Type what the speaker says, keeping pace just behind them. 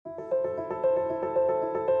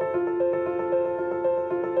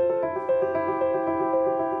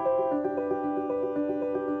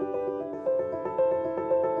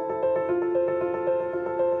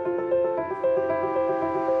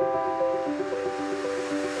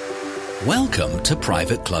Welcome to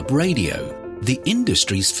Private Club Radio, the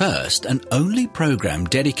industry's first and only program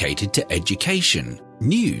dedicated to education,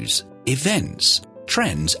 news, events,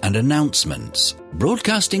 trends and announcements.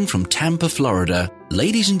 Broadcasting from Tampa, Florida,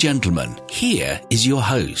 ladies and gentlemen, here is your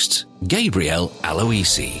host, Gabriel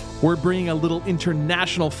Aloisi. We're bringing a little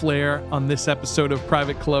international flair on this episode of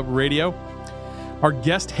Private Club Radio. Our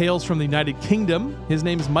guest hails from the United Kingdom. His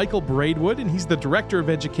name is Michael Braidwood, and he's the Director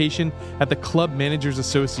of Education at the Club Managers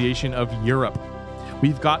Association of Europe.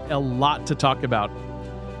 We've got a lot to talk about.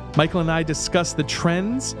 Michael and I discuss the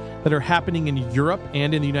trends that are happening in Europe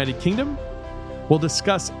and in the United Kingdom. We'll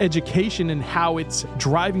discuss education and how it's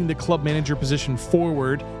driving the club manager position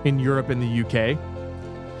forward in Europe and the UK.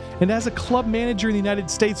 And as a club manager in the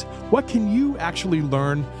United States, what can you actually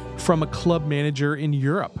learn from a club manager in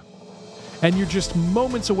Europe? And you're just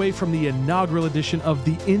moments away from the inaugural edition of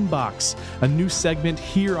The Inbox, a new segment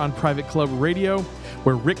here on Private Club Radio,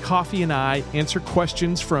 where Rick Coffey and I answer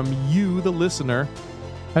questions from you, the listener,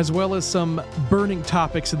 as well as some burning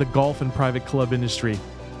topics in the golf and private club industry.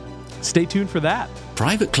 Stay tuned for that.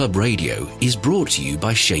 Private Club Radio is brought to you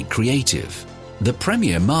by Shake Creative, the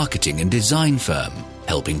premier marketing and design firm,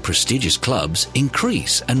 helping prestigious clubs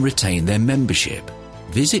increase and retain their membership.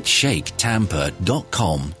 Visit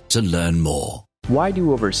shaketampa.com to learn more. Why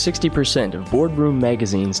do over 60% of Boardroom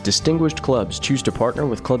Magazine's distinguished clubs choose to partner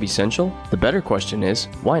with Club Essential? The better question is,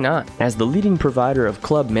 why not? As the leading provider of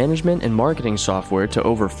club management and marketing software to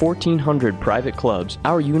over 1,400 private clubs,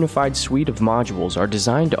 our unified suite of modules are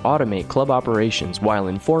designed to automate club operations while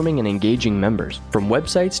informing and engaging members. From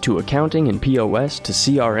websites to accounting and POS to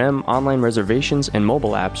CRM, online reservations, and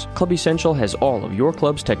mobile apps, Club Essential has all of your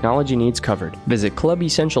club's technology needs covered. Visit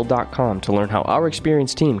clubessential.com to learn how our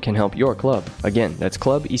experienced team can help your club. Again, that's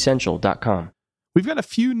clubessential.com. We've got a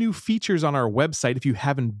few new features on our website if you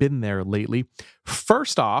haven't been there lately.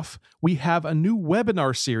 First off, we have a new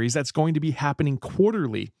webinar series that's going to be happening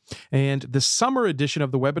quarterly. And the summer edition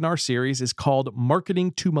of the webinar series is called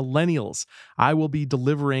Marketing to Millennials. I will be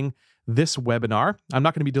delivering this webinar. I'm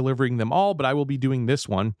not going to be delivering them all, but I will be doing this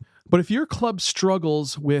one. But if your club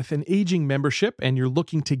struggles with an aging membership and you're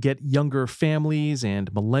looking to get younger families and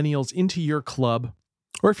millennials into your club,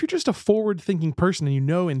 or if you're just a forward-thinking person and you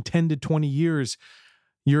know in 10 to 20 years,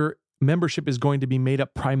 your membership is going to be made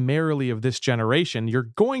up primarily of this generation, you're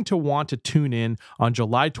going to want to tune in on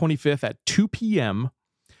July 25th at 2 p.m.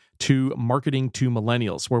 to Marketing to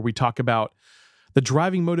Millennials, where we talk about the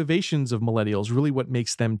driving motivations of millennials, really what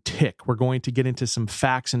makes them tick. We're going to get into some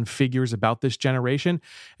facts and figures about this generation,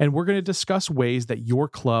 and we're going to discuss ways that your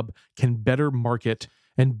club can better market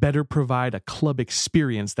and better provide a club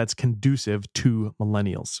experience that's conducive to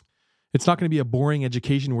millennials. It's not going to be a boring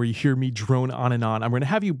education where you hear me drone on and on. I'm going to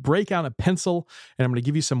have you break out a pencil and I'm going to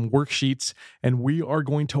give you some worksheets, and we are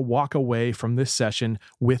going to walk away from this session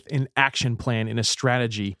with an action plan and a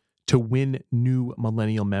strategy to win new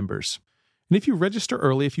millennial members. And if you register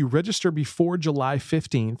early, if you register before July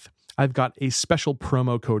 15th, I've got a special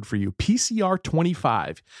promo code for you,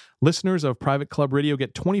 PCR25. Listeners of Private Club Radio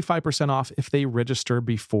get 25% off if they register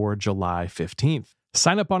before July 15th.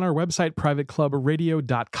 Sign up on our website,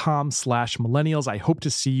 privateclubradio.com/millennials. I hope to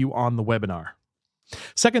see you on the webinar.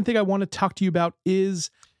 Second thing I want to talk to you about is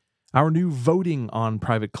our new voting on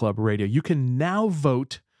Private Club Radio. You can now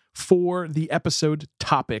vote for the episode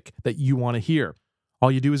topic that you want to hear.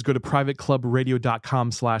 All you do is go to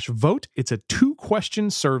privateclubradio.com/vote. It's a 2-question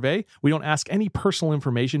survey. We don't ask any personal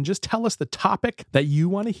information. Just tell us the topic that you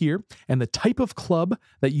want to hear and the type of club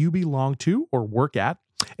that you belong to or work at.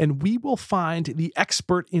 And we will find the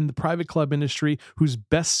expert in the private club industry who's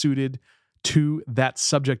best suited to that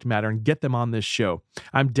subject matter and get them on this show.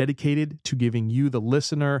 I'm dedicated to giving you, the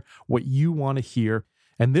listener, what you want to hear.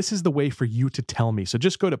 And this is the way for you to tell me. So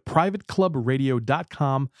just go to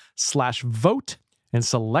privateclubradio.com/vote. and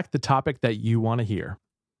select the topic that you want to hear.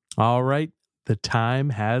 All right, the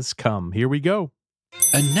time has come. Here we go.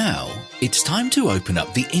 And now, it's time to open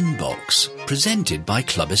up the Inbox, presented by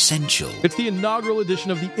Club Essential. It's the inaugural edition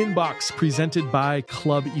of the Inbox, presented by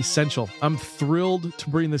Club Essential. I'm thrilled to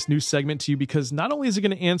bring this new segment to you because not only is it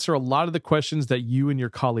going to answer a lot of the questions that you and your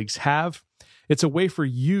colleagues have, it's a way for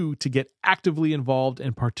you to get actively involved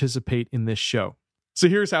and participate in this show. So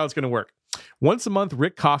here's how it's going to work. Once a month,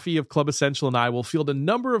 Rick Coffey of Club Essential and I will field a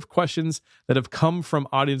number of questions that have come from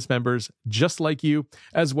audience members just like you,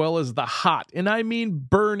 as well as the hot, and I mean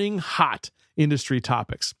burning hot, industry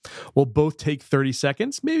topics. We'll both take 30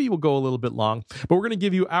 seconds. Maybe we'll go a little bit long, but we're going to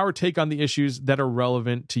give you our take on the issues that are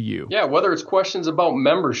relevant to you. Yeah, whether it's questions about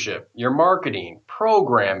membership, your marketing,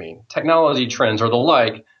 programming, technology trends, or the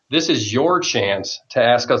like, this is your chance to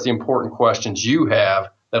ask us the important questions you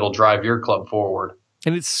have that'll drive your club forward.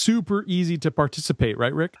 And it's super easy to participate,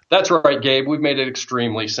 right, Rick? That's right, Gabe. We've made it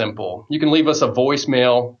extremely simple. You can leave us a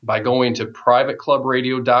voicemail by going to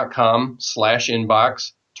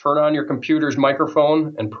privateclubradio.com/inbox, turn on your computer's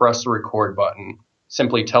microphone, and press the record button.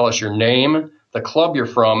 Simply tell us your name, the club you're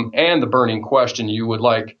from, and the burning question you would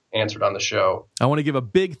like answered on the show. I want to give a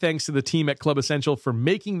big thanks to the team at Club Essential for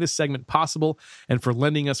making this segment possible and for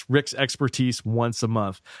lending us Rick's expertise once a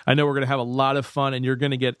month. I know we're going to have a lot of fun and you're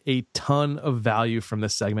going to get a ton of value from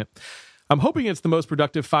this segment. I'm hoping it's the most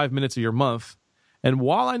productive 5 minutes of your month. And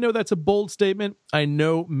while I know that's a bold statement, I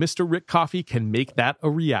know Mr. Rick Coffey can make that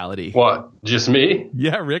a reality. What, just me?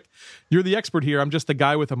 Yeah, Rick. You're the expert here. I'm just the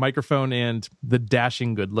guy with a microphone and the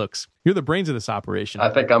dashing good looks. You're the brains of this operation.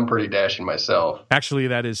 I think I'm pretty dashing myself. Actually,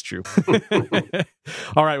 that is true.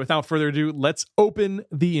 All right, without further ado, let's open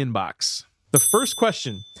the inbox. The first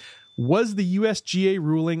question: was the USGA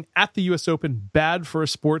ruling at the US Open bad for a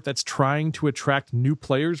sport that's trying to attract new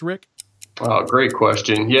players, Rick? Oh, great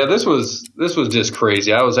question. Yeah, this was just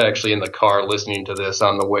crazy. I was actually in the car listening to this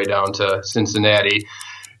on the way down to Cincinnati.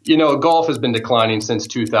 You know, golf has been declining since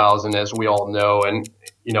 2000, as we all know, and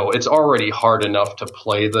you know, it's already hard enough to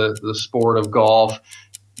play the sport of golf.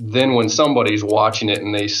 Then when somebody's watching it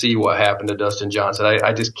and they see what happened to Dustin Johnson,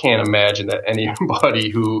 I just can't imagine that anybody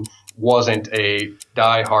who wasn't a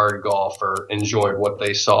diehard golfer enjoyed what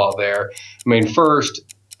they saw there. I mean, first,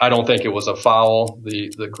 I don't think it was a foul.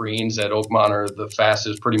 The greens at Oakmont are the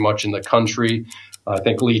fastest pretty much in the country. I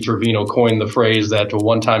think Lee Trevino coined the phrase that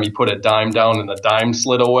one time he put a dime down and the dime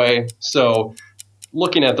slid away. So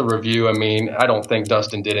looking at the review, I mean, I don't think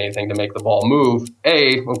Dustin did anything to make the ball move.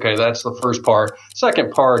 Okay, that's the first part.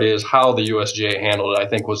 Second part is how the USGA handled it, I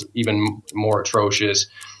think, was even more atrocious.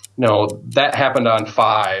 No, that happened on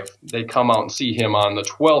 5. They come out and see him on the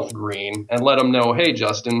 12th green and let him know, hey,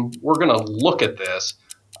 Justin, we're going to look at this.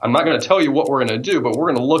 I'm not going to tell you what we're going to do, but we're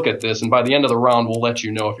going to look at this, and by the end of the round, we'll let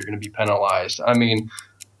you know if you're going to be penalized. I mean,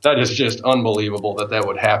 that is just unbelievable that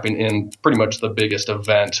would happen in pretty much the biggest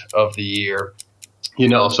event of the year. You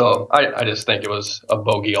know, so I just think it was a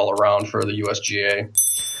bogey all around for the USGA.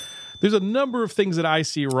 There's a number of things that I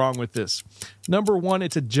see wrong with this. Number one,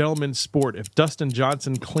 it's a gentleman's sport. If Dustin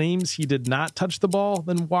Johnson claims he did not touch the ball,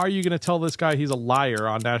 then why are you going to tell this guy he's a liar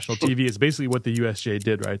on national TV? It's basically what the USGA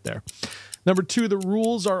did right there. Number two, the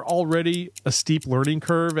rules are already a steep learning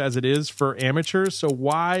curve as it is for amateurs, so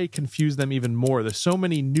why confuse them even more? There's so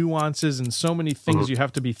many nuances and so many things you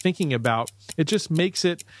have to be thinking about. It just makes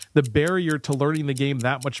it the barrier to learning the game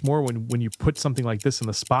that much more when you put something like this in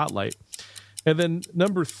the spotlight. And then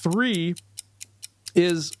number three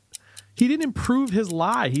is he didn't improve his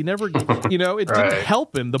lie. He never, it didn't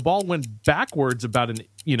help him. The ball went backwards about a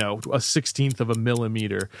 16th of a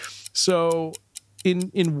millimeter. So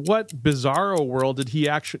in what bizarro world did he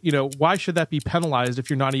actually, why should that be penalized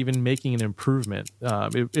if you're not even making an improvement?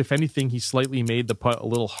 If anything, he slightly made the putt a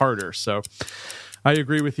little harder. So I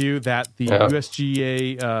agree with you that the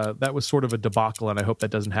USGA, that was sort of a debacle, and I hope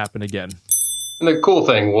that doesn't happen again. And the cool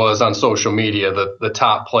thing was on social media, the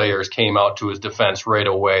top players came out to his defense right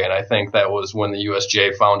away. And I think that was when the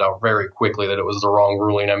USGA found out very quickly that it was the wrong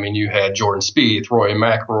ruling. I mean, you had Jordan Spieth, Rory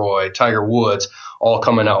McIlroy, Tiger Woods, all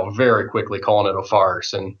coming out very quickly calling it a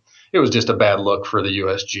farce. And it was just a bad look for the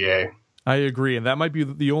USGA. I agree. And that might be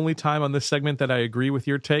the only time on this segment that I agree with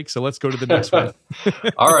your take. So let's go to the next one.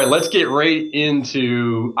 All right, let's get right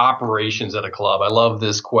into operations at a club. I love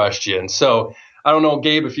this question. So I don't know,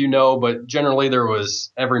 Gabe, if you know, but generally there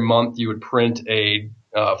was every month you would print a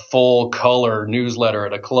full color newsletter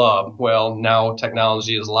at a club. Well, now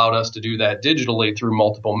technology has allowed us to do that digitally through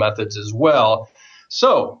multiple methods as well.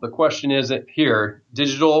 So the question is here,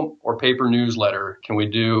 digital or paper newsletter? Can we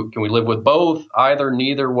live with both, either,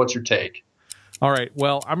 neither? What's your take? All right,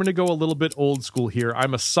 well, I'm going to go a little bit old school here.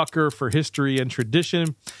 I'm a sucker for history and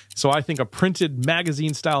tradition, so I think a printed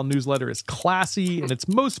magazine-style newsletter is classy, and it's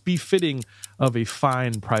most befitting of a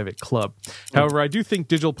fine private club. However, I do think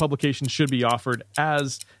digital publication should be offered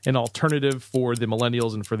as an alternative for the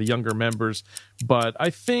millennials and for the younger members, but I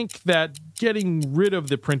think that getting rid of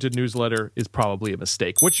the printed newsletter is probably a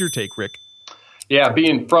mistake. What's your take, Rick? Yeah,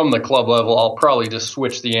 being from the club level, I'll probably just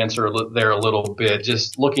switch the answer there a little bit.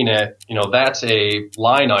 Just looking at, that's a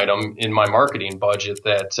line item in my marketing budget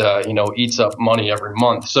that, eats up money every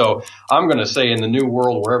month. So I'm going to say in the new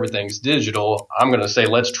world where everything's digital, I'm going to say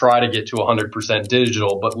let's try to get to 100%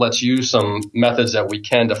 digital, but let's use some methods that we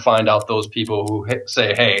can to find out those people who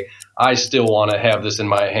say, hey, I still want to have this in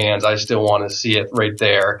my hands. I still want to see it right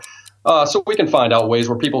there. So we can find out ways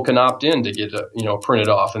where people can opt in to get printed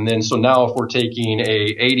off. And then so now if we're taking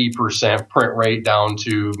a 80% print rate down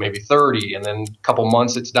to maybe 30, and then a couple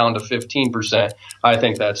months it's down to 15%, I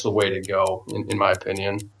think that's the way to go, in my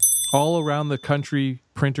opinion. All around the country,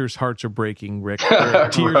 printers' hearts are breaking, Rick. There are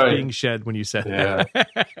tears Right. being shed when you said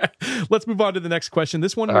that. Let's move on to the next question.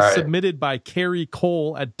 This one was submitted by Carrie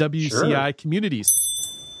Cole at WCI Communities.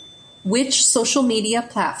 Which social media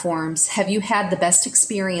platforms have you had the best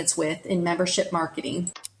experience with in membership marketing?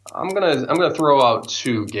 I'm gonna throw out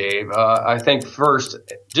two, Gabe. I think first,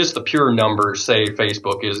 just the pure numbers say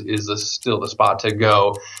Facebook is still the spot to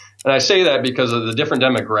go. And I say that because of the different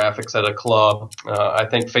demographics at a club. I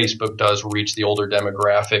think Facebook does reach the older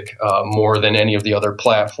demographic more than any of the other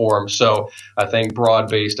platforms. So I think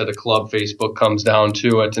broad-based at a club, Facebook comes down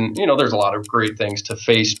to it. And, there's a lot of great things to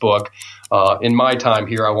Facebook. In my time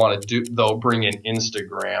here, I want to bring in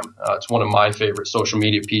Instagram. It's one of my favorite social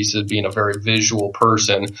media pieces, being a very visual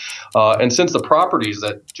person. And since the properties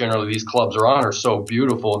that generally these clubs are on are so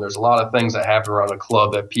beautiful, and there's a lot of things that happen around a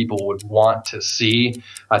club that people would want to see,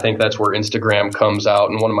 I think that's where Instagram comes out.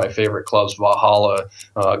 And one of my favorite clubs, Valhalla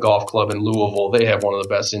Golf Club in Louisville, they have one of the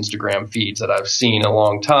best Instagram feeds that I've seen in a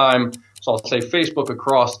long time. So I'll say Facebook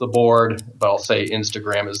across the board, but I'll say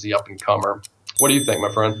Instagram is the up-and-comer. What do you think,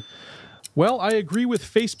 my friend? Well, I agree with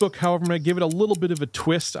Facebook. However, I'm going to give it a little bit of a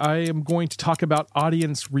twist. I am going to talk about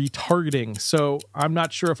audience retargeting. So I'm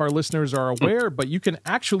not sure if our listeners are aware, but you can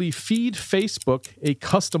actually feed Facebook a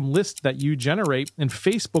custom list that you generate, and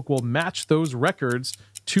Facebook will match those records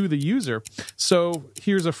to the user. So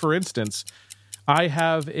here's for instance. I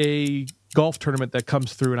have a golf tournament that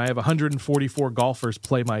comes through, and I have 144 golfers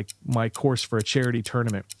play my course for a charity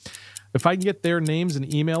tournament. If I can get their names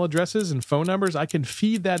and email addresses and phone numbers, I can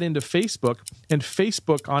feed that into Facebook, and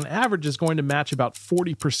Facebook on average is going to match about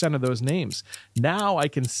 40% of those names. Now I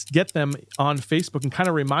can get them on Facebook and kind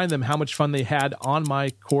of remind them how much fun they had on my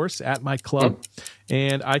course at my club,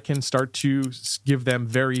 and I can start to give them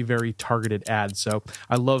very, very targeted ads. So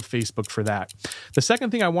I love Facebook for that. The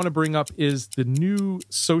second thing I want to bring up is the new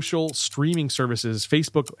social streaming services.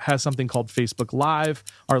 Facebook has something called Facebook Live.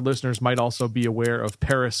 Our listeners might also be aware of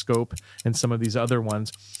Periscope and some of these other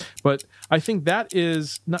ones. But I think that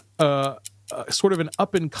is sort of an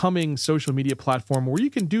up-and-coming social media platform where you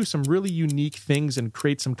can do some really unique things and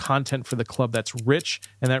create some content for the club that's rich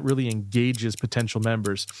and that really engages potential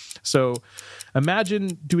members. So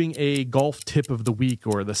imagine doing a golf tip of the week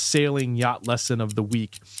or the sailing yacht lesson of the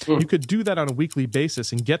week. You could do that on a weekly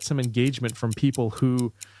basis and get some engagement from people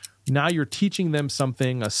who now you're teaching them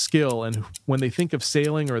something, a skill, and when they think of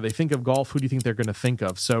sailing or they think of golf, who do you think they're going to think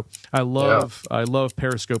of? So I love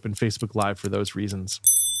Periscope and Facebook Live for those reasons.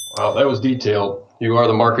 Wow, that was detailed. You are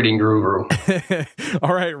the marketing guru.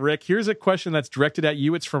 All right, Rick, here's a question that's directed at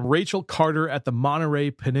you. It's from Rachel Carter at the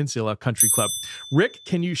Monterey Peninsula Country Club. Rick,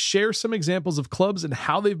 can you share some examples of clubs and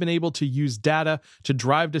how they've been able to use data to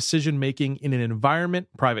drive decision-making in an environment,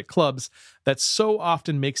 private clubs, that so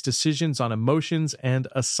often makes decisions on emotions and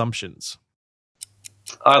assumptions?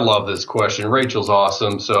 I love this question. Rachel's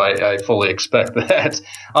awesome, so I fully expect that.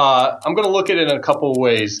 I'm going to look at it in a couple of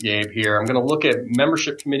ways, Gabe, here. I'm going to look at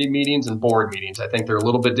membership committee meetings and board meetings. I think they're a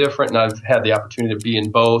little bit different, and I've had the opportunity to be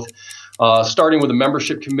in both. Starting with the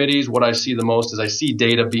membership committees, what I see the most is I see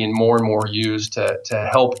data being more and more used to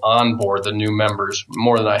help onboard the new members,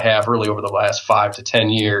 more than I have really over the last 5 to 10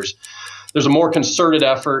 years. There's a more concerted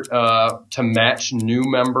effort to match new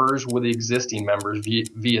members with existing members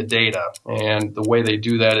via data. And the way they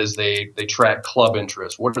do that is they track club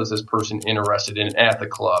interests. What is this person interested in at the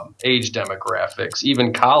club? Age demographics,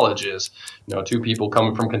 even colleges. Two people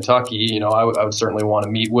coming from Kentucky, I would certainly want to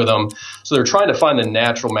meet with them. So they're trying to find the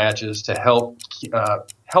natural matches to help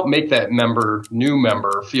make that new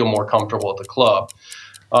member feel more comfortable at the club.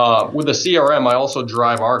 With the CRM, I also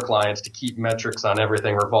drive our clients to keep metrics on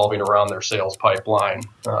everything revolving around their sales pipeline,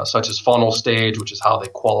 such as funnel stage, which is how they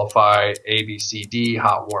qualify, A, B, C, D,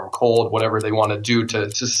 hot, warm, cold, whatever they want to do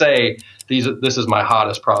to say this is my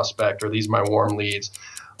hottest prospect or these are my warm leads.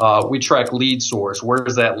 We track lead source. Where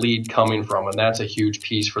is that lead coming from? And that's a huge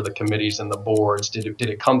piece for the committees and the boards. Did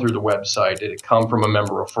it come through the website? Did it come from a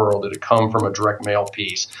member referral? Did it come from a direct mail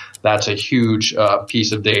piece? That's a huge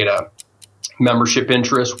piece of data. membership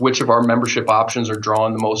interest, which of our membership options are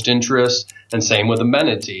drawing the most interest, and same with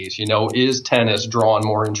amenities. Is tennis drawing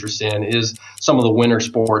more interest in? Is some of the winter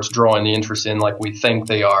sports drawing the interest in like we think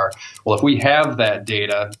they are? Well, if we have that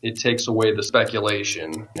data, it takes away the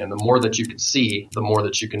speculation. And the more that you can see, the more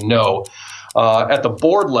that you can know. At the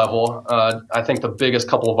board level, I think the biggest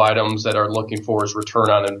couple of items that are looking for is return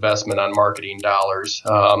on investment on marketing dollars,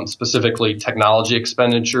 specifically technology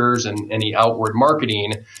expenditures and any outward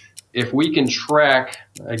marketing. If we can track,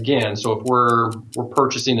 again, so if we're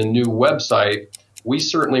purchasing a new website, we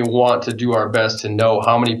certainly want to do our best to know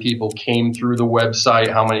how many people came through the website,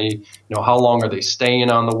 how long are they staying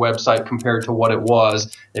on the website compared to what it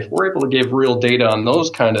was. If we're able to give real data on those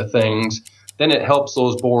kind of things, then it helps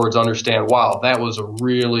those boards understand, wow, that was a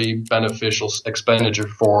really beneficial expenditure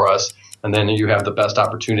for us. And then you have the best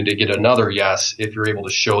opportunity to get another yes if you're able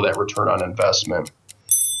to show that return on investment.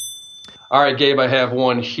 All right, Gabe, I have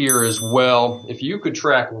one here as well. If you could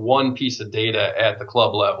track one piece of data at the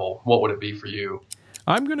club level, what would it be for you?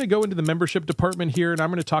 I'm going to go into the membership department here, and I'm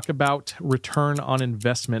going to talk about return on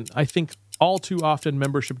investment. I think all too often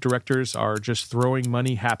membership directors are just throwing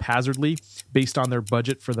money haphazardly based on their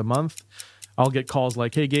budget for the month. I'll get calls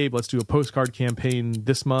like, hey, Gabe, let's do a postcard campaign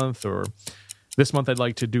this month, or this month I'd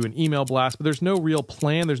like to do an email blast, but there's no real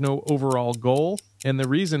plan. There's no overall goal. And the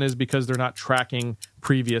reason is because they're not tracking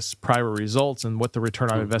prior results and what the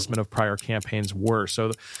return on investment of prior campaigns were.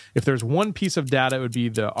 So if there's one piece of data, it would be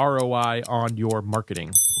the ROI on your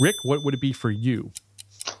marketing. Rick, what would it be for you?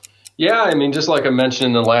 Yeah, I mean, just like I mentioned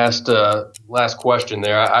in the last question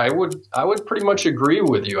there, I would pretty much agree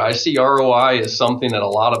with you. I see ROI as something that a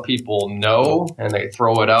lot of people know and they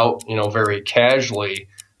throw it out, very casually.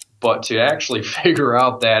 But to actually figure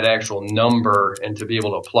out that actual number and to be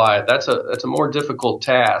able to apply it, that's a more difficult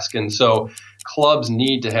task. And so clubs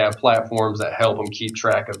need to have platforms that help them keep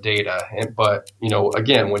track of data. But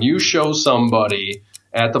again, when you show somebody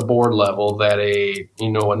at the board level that a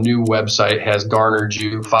new website has garnered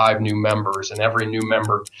you 5 new members, and every new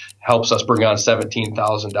member helps us bring on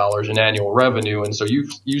 $17,000 in annual revenue, and so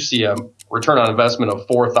you see a return on investment of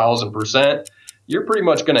 4,000%. You're pretty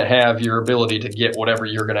much going to have your ability to get whatever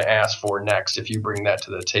you're going to ask for next if you bring that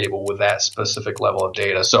to the table with that specific level of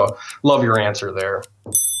data. So love your answer there.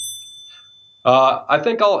 I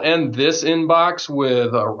think I'll end this inbox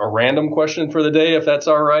with a random question for the day, if that's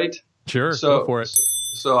all right. Sure, go for it.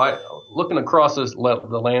 So looking across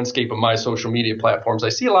the landscape of my social media platforms, I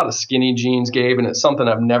see a lot of skinny jeans, Gabe, and it's something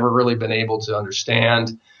I've never really been able to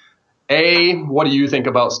understand. A, what do you think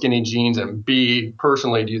about skinny jeans? And B,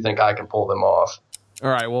 personally, do you think I can pull them off? All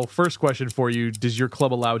right. Well, first question for you. Does your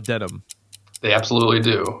club allow denim? They absolutely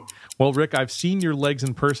do. Well, Rick, I've seen your legs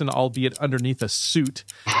in person, albeit underneath a suit,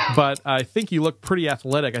 but I think you look pretty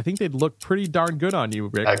athletic. I think they'd look pretty darn good on you,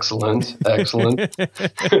 Rick. Excellent.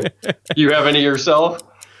 You have any yourself?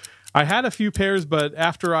 I had a few pairs, but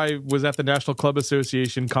after I was at the National Club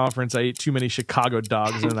Association conference, I ate too many Chicago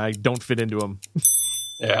dogs, and I don't fit into them.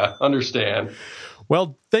 Yeah, understand.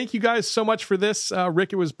 Well, thank you guys so much for this.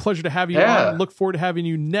 Rick, it was a pleasure to have you on. Look forward to having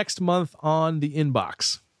you next month on The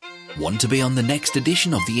Inbox. Want to be on the next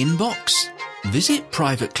edition of The Inbox? Visit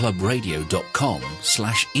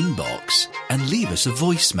privateclubradio.com/inbox and leave us a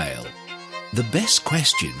voicemail. The best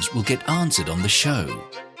questions will get answered on the show.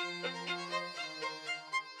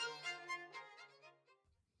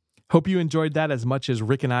 Hope you enjoyed that as much as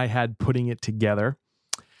Rick and I had putting it together.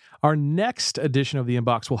 Our next edition of The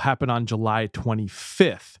Inbox will happen on July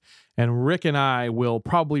 25th, and Rick and I will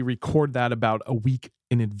probably record that about a week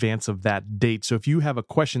in advance of that date. So if you have a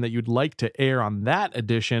question that you'd like to air on that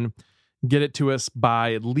edition, get it to us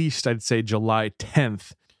by at least, I'd say, July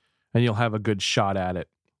 10th, and you'll have a good shot at it.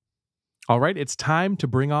 All right, it's time to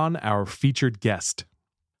bring on our featured guest.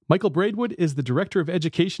 Michael Braidwood is the Director of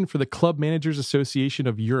Education for the Club Managers Association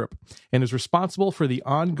of Europe and is responsible for the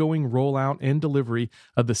ongoing rollout and delivery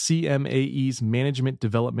of the CMAE's management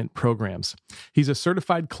development programs. He's a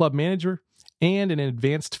certified club manager and an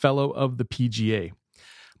advanced fellow of the PGA.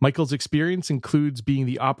 Michael's experience includes being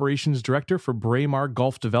the operations director for Braemar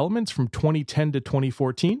Golf Developments from 2010 to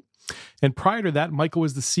 2014. And prior to that, Michael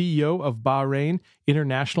was the CEO of Bahrain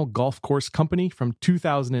International Golf Course Company from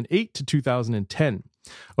 2008 to 2010,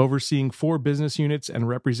 overseeing 4 business units and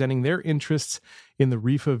representing their interests in the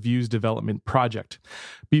Rifa Views development project.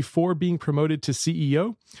 Before being promoted to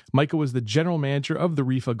CEO, Michael was the general manager of the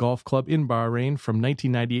Rifa Golf Club in Bahrain from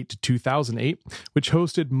 1998 to 2008, which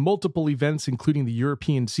hosted multiple events including the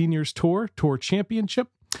European Seniors Tour Championship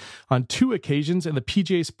on 2 occasions and the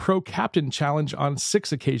PGA's Pro Captain Challenge on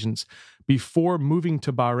 6 occasions. Before moving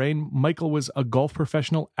to Bahrain, Michael was a golf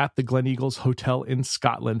professional at the Gleneagles Hotel in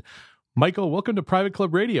Scotland, Michael, welcome to Private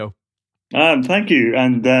Club Radio. Thank you,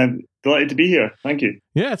 and delighted to be here. Thank you.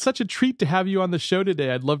 Yeah, it's such a treat to have you on the show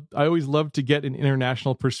today. I always love to get an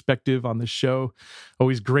international perspective on the show.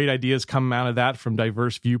 Always great ideas come out of that from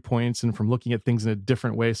diverse viewpoints and from looking at things in a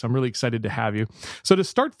different way. So I'm really excited to have you. So to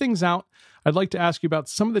start things out, I'd like to ask you about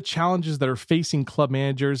some of the challenges that are facing club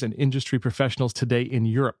managers and industry professionals today in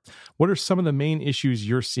Europe. What are some of the main issues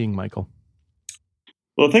you're seeing, Michael?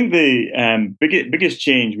 Well, I think the biggest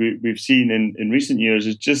change we've seen in recent years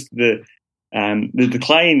is just the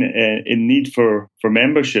decline in need for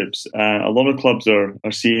memberships. A lot of clubs are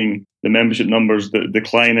seeing the membership numbers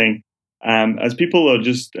declining as people are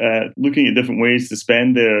just looking at different ways to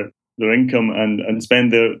spend their income and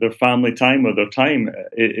spend their family time or their time,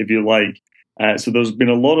 if you like. So there's been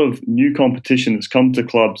a lot of new competition that's come to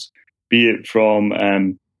clubs, be it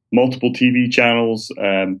from multiple TV channels,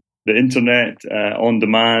 the internet,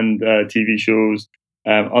 on-demand TV shows,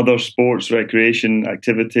 other sports, recreation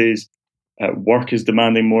activities. Work is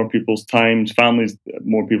demanding more people's time, families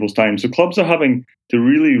more people's time. So clubs are having to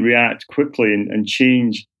really react quickly and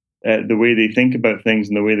change the way they think about things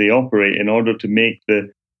and the way they operate in order to make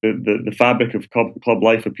the fabric of club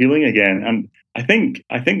life appealing again. And I think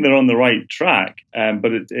they're on the right track,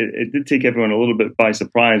 but it did take everyone a little bit by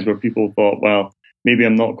surprise, where people thought, well, maybe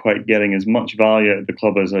I'm not quite getting as much value out of the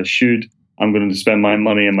club as I should. I'm going to spend my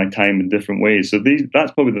money and my time in different ways. So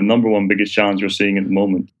that's probably the number one biggest challenge we're seeing at the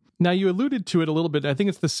moment. Now, you alluded to it a little bit. I think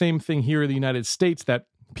it's the same thing here in the United States, that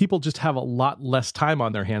people just have a lot less time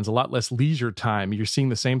on their hands, a lot less leisure time. You're seeing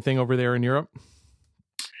the same thing over there in Europe?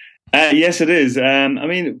 Yes, it is. I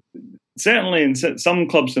mean, certainly in some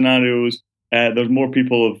club scenarios, there's more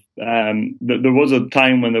people there was a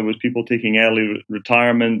time when there was people taking early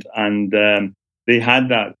retirement, and they had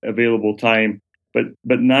that available time. But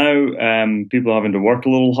now people are having to work a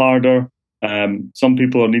little harder. Some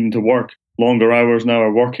people are needing to work longer hours now,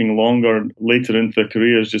 are working longer later into their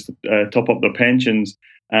careers just to top up their pensions.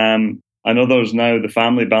 And others now, the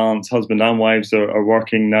family balance, husband and wives are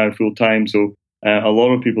working now full time. So a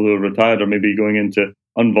lot of people who are retired are maybe going into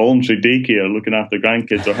involuntary daycare, looking after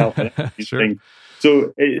grandkids or helping these Sure. things.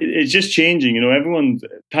 So it's just changing. Everyone's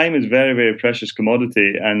time is very, very precious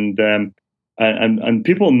commodity, and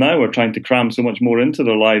people now are trying to cram so much more into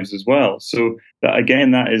their lives as well. So that,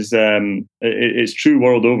 again, that is it's true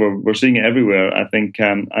world over. We're seeing it everywhere, I think,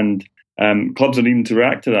 and clubs are needing to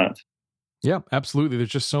react to that. Yeah, absolutely. There's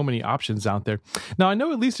just so many options out there. Now, I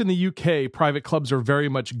know at least in the UK, private clubs are very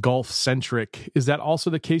much golf-centric. Is that also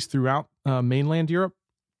the case throughout mainland Europe?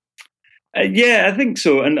 Yeah, I think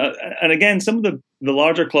so. And again, some of the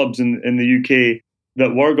larger clubs in the UK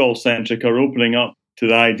that were golf-centric are opening up to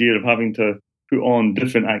the idea of having to put on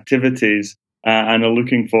different activities and are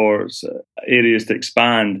looking for areas to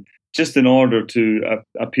expand just in order to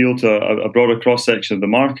appeal to a broader cross-section of the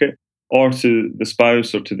market, or to the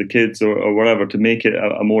spouse or to the kids or whatever, to make it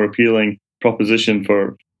a more appealing proposition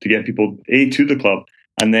to get people to the club,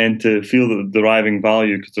 and then to feel the deriving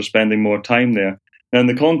value because they're spending more time there. Now, in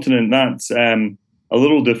the continent, that's a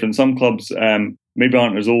little different. Some clubs maybe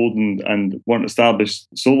aren't as old and weren't established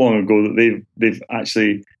so long ago that they've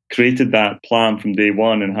actually created that plan from day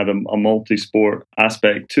one and had a multi-sport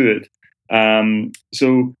aspect to it.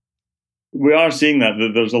 So we are seeing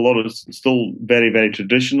that there's a lot of still very, very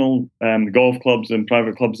traditional golf clubs and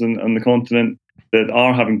private clubs in the continent that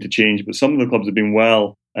are having to change, but some of the clubs have been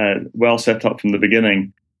well set up from the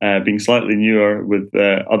beginning, being slightly newer with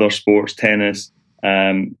other sports, tennis,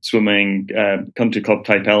 swimming, country club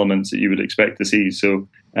type elements that you would expect to see. So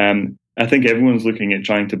I think everyone's looking at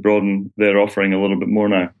trying to broaden their offering a little bit more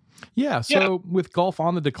now. Yeah. So with golf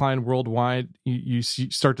on the decline worldwide, you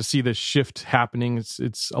start to see this shift happening.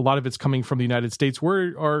 It's a lot of it's coming from the United States.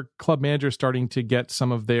 Where are club managers starting to get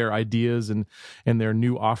some of their ideas and their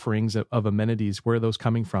new offerings of amenities? Where are those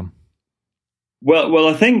coming from? Well,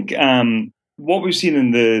 I think what we've seen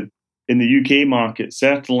in the UK market,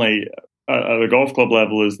 certainly at a golf club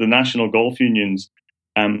level, is the national golf unions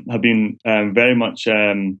have been very much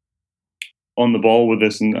on the ball with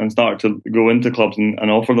this and start to go into clubs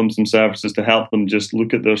and offer them some services to help them just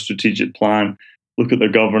look at their strategic plan, look at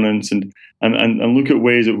their governance, and look at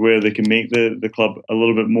ways of where they can make the club a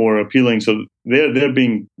little bit more appealing. So they're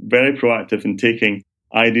being very proactive in taking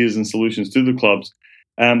ideas and solutions to the clubs.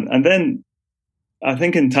 And then I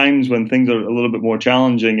think in times when things are a little bit more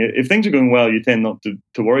challenging, if things are going well, you tend not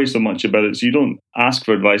to worry so much about it. So you don't ask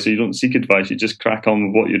for advice or you don't seek advice. You just crack on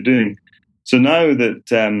with what you're doing. So now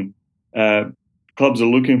that clubs are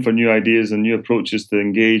looking for new ideas and new approaches to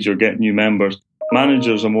engage or get new members,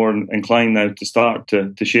 managers are more inclined now to start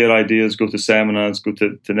to share ideas, go to seminars, go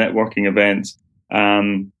to networking events,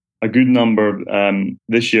 a good number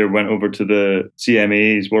this year went over to the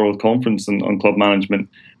CMA's World Conference on Club Management,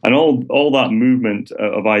 and all that movement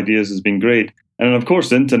of ideas has been great. And of course,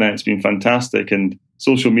 the internet's been fantastic, and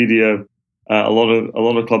social media. A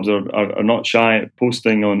lot of clubs are not shy at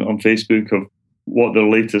posting on Facebook of what their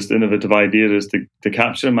latest innovative idea is to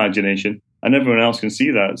capture imagination, and everyone else can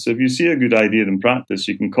see that. So if you see a good idea in practice,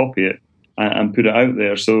 you can copy it and put it out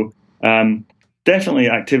there. So definitely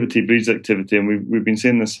activity breeds activity, and we've been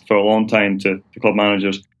saying this for a long time to club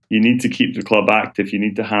managers. You need to keep the club active. You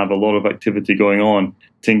need to have a lot of activity going on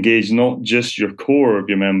to engage not just your core of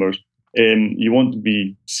your members. You want to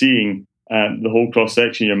be seeing the whole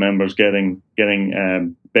cross-section of your members getting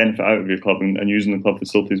benefit out of your club and using the club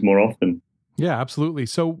facilities more often. Yeah, absolutely.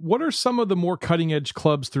 So what are some of the more cutting-edge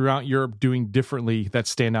clubs throughout Europe doing differently that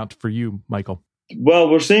stand out for you, Michael? Well,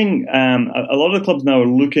 we're seeing a lot of the clubs now are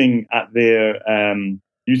looking at their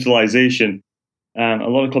utilization. A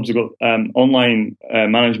lot of clubs have got online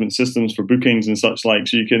management systems for bookings and such like,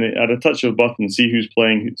 so you can, at a touch of a button, see who's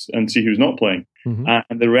playing and see who's not playing. Mm-hmm.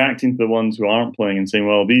 And they're reacting to the ones who aren't playing and saying,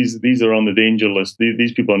 well, these are on the danger list.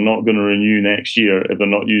 These people are not going to renew next year if they're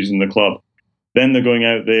not using the club. Then they're going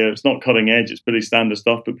out there. It's not cutting edge. It's pretty standard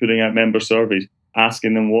stuff, but putting out member surveys,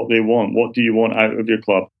 asking them what they want. What do you want out of your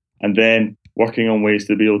club? And then working on ways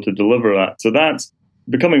to be able to deliver that. So that's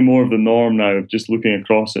becoming more of the norm now, of just looking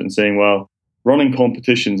across it and saying, well, running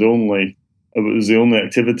competitions only is the only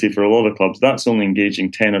activity for a lot of clubs. That's only engaging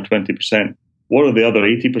 10 or 20%. What are the other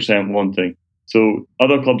 80% wanting? So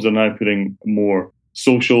other clubs are now putting more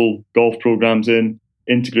social golf programs in,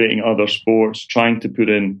 integrating other sports, trying to put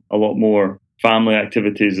in a lot more family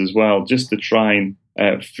activities as well, just to try and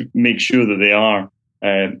make sure that they are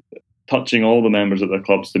touching all the members of their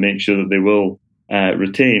clubs to make sure that they will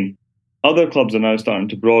retain. Other clubs are now starting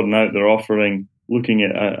to broaden out their offering, looking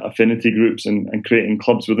at affinity groups and creating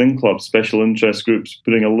clubs within clubs, special interest groups,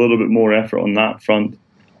 putting a little bit more effort on that front,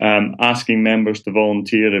 asking members to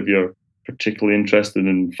volunteer if you're particularly interested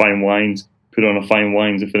in fine wines. Put on a fine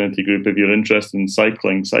wines affinity group. If you're interested in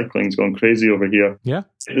cycling, cycling's gone crazy over here. Yeah,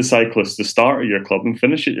 the cyclists to start at your club and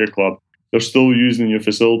finish at your club. They're still using your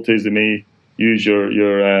facilities. They may use your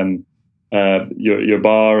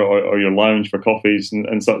bar or your lounge for coffees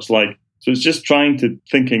and such like. So it's just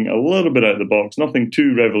thinking a little bit out of the box. Nothing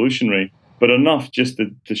too revolutionary, but enough just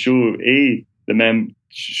to show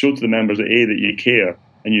show to the members that you care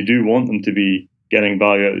and you do want them to be getting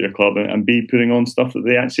value out of your club, and B, putting on stuff that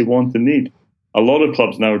they actually want and need. A lot of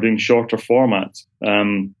clubs now are doing shorter formats.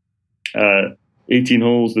 18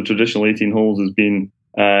 holes, the traditional 18 holes has been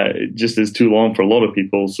just is too long for a lot of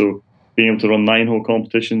people. So being able to run 9-hole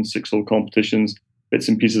competitions, 6-hole competitions, bits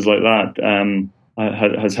and pieces like that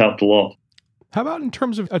has helped a lot. How about in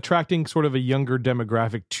terms of attracting sort of a younger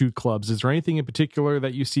demographic to clubs? Is there anything in particular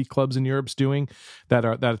that you see clubs in Europe doing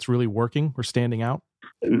that it's really working or standing out?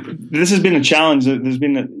 This has been a challenge. There's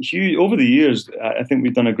been a huge, over the years, I think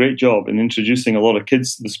we've done a great job in introducing a lot of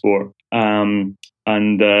kids to the sport and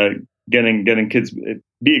getting kids,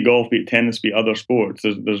 be it golf, be it tennis, be it other sports.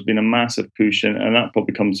 There's been a massive push, and that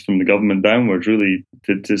probably comes from the government downwards, really,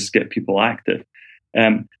 to just get people active.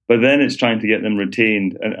 But then it's trying to get them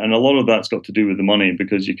retained, and a lot of that's got to do with the money,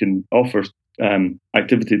 because you can offer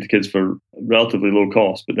activity to kids for relatively low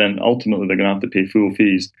cost, but then ultimately they're going to have to pay full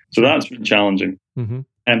fees. So that's been challenging. Mm-hmm.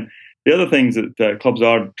 The other things that clubs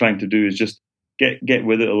are trying to do is just get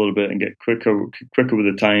with it a little bit and get quicker with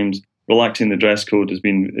the times. Relaxing the dress code has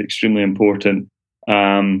been extremely important.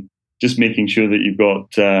 Just making sure that you've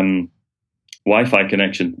got Wi-Fi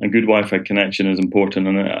connection. A good Wi-Fi connection is important,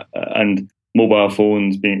 and mobile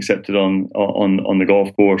phones being accepted on the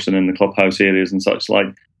golf course and in the clubhouse areas and such like.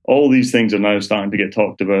 All these things are now starting to get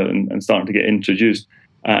talked about and starting to get introduced,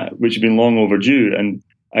 which have been long overdue. And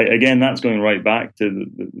again, that's going right back to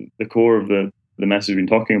the core of the message we've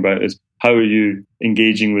been talking about, is how are you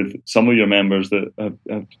engaging with some of your members that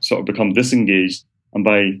have sort of become disengaged, and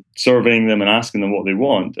by surveying them and asking them what they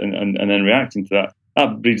want and then reacting to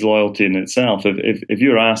that breeds loyalty in itself. If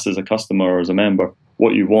you're asked as a customer or as a member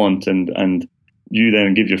what you want and you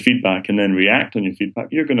then give your feedback and then react on your feedback,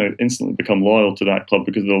 you're going to instantly become loyal to that club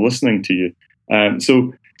because they're listening to you.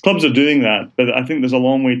 So clubs are doing that, but I think there's a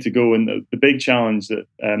long way to go. And the big challenge that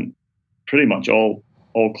pretty much all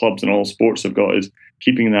clubs and all sports have got is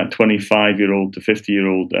keeping that 25-year-old to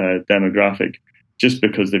 50-year-old demographic, just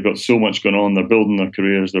because they've got so much going on. They're building their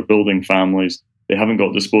careers, they're building families, they haven't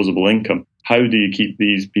got disposable income. How do you keep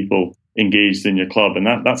these people engaged in your club? And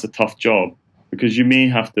that's a tough job, because you may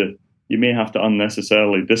have to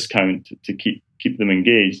unnecessarily discount to keep them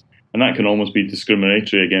engaged, and that can almost be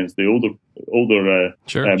discriminatory against the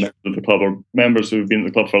Sure. members of the club, or members who've been at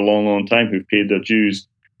the club for a long, long time, who've paid their dues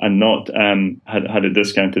and not had it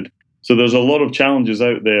discounted. So there's a lot of challenges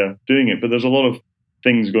out there doing it, but there's a lot of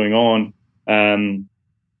things going on.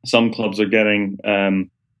 Some clubs are getting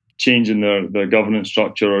changing their governance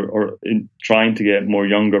structure or in trying to get more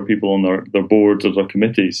younger people on their boards or their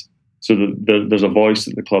committees, so that there's a voice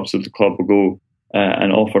at the club, so the club will go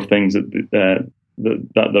and offer things that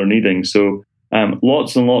they're needing. So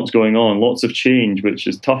lots and lots going on, lots of change, which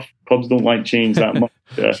is tough. Clubs don't like change that much.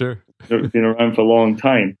 Sure. They've been around for a long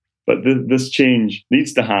time, but this change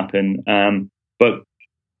needs to happen. But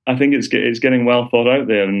I think it's getting well thought out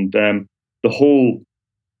there, and the whole,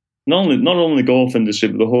 not only the golf industry,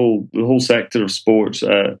 but the whole sector of sports,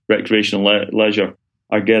 recreational leisure,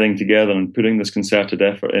 are getting together and putting this concerted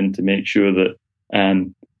effort in to make sure that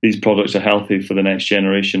these products are healthy for the next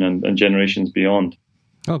generation and generations beyond.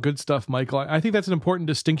 Oh, good stuff, Michael. I think that's an important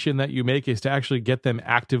distinction that you make, is to actually get them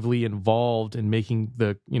actively involved in making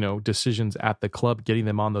the decisions at the club, getting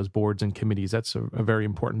them on those boards and committees. That's a very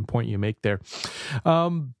important point you make there.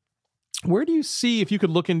 Where do you see, if you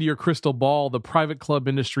could look into your crystal ball, the private club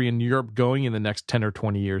industry in Europe going in the next 10 or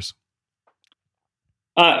 20 years?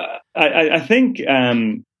 I think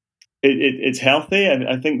it's healthy.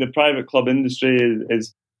 I think the private club industry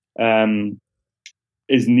is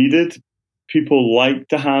needed. People like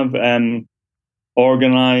to have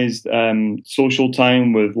organized social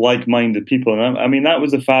time with like-minded people. And I mean, that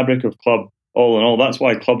was the fabric of club all in all. That's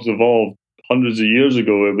why clubs evolved hundreds of years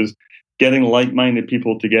ago. It was getting like-minded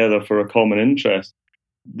people together for a common interest.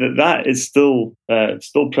 That is still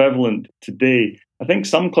prevalent today. I think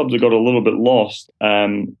some clubs have got a little bit lost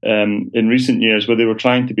in recent years, where they were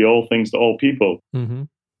trying to be all things to all people. Mm-hmm.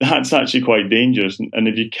 That's actually quite dangerous. And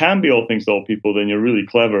if you can be all things to all people, then you're really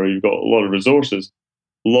clever. You've got a lot of resources.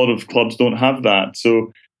 A lot of clubs don't have that.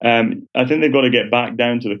 So I think they've got to get back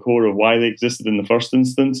down to the core of why they existed in the first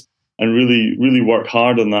instance, and really, really work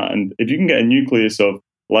hard on that. And if you can get a nucleus of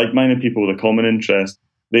like-minded people with a common interest,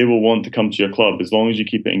 they will want to come to your club, as long as you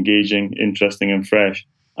keep it engaging, interesting, and fresh.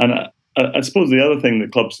 And I suppose the other thing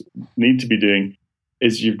that clubs need to be doing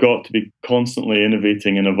is you've got to be constantly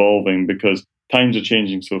innovating and evolving, because times are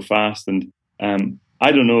changing so fast. And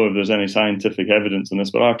I don't know if there's any scientific evidence on this,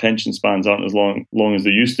 but our attention spans aren't as long as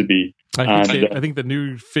they used to be. I think the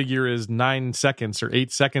new figure is 9 seconds or 8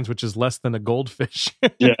 seconds, which is less than a goldfish.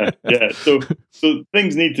 Yeah. So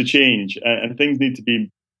things need to change, and things need to be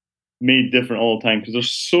made different all the time, because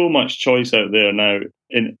there's so much choice out there now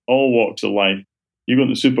in all walks of life. You go to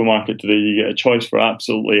the supermarket today, you get a choice for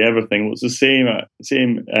absolutely everything. Well, it's the same.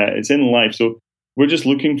 It's in life. So we're just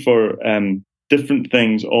looking for different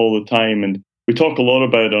things all the time. And we talk a lot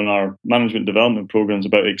about on our management development programs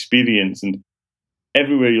about experience. And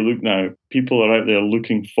everywhere you look now, people are out there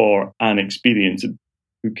looking for an experience.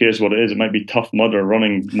 Who cares what it is? It might be tough mud or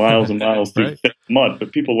running miles and miles through thick mud,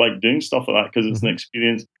 but people like doing stuff like that because it's an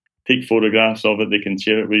experience. Take photographs of it, they can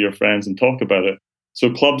share it with your friends and talk about it. So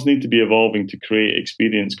clubs need to be evolving to create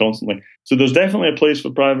experience constantly. So there's definitely a place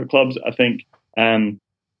for private clubs. I think the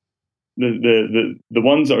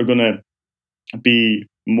ones that are going to be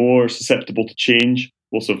more susceptible to change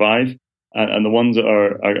will survive, and the ones that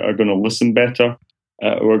are going to listen better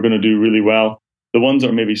or are going to do really well. The ones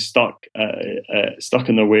that are maybe stuck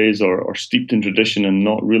in their ways or steeped in tradition and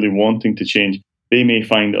not really wanting to change, they may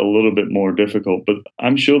find it a little bit more difficult, but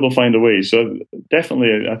I'm sure they'll find a way. So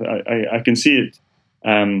definitely, I can see it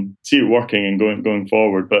working and going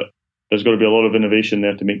forward. But there's got to be a lot of innovation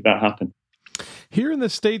there to make that happen. Here in the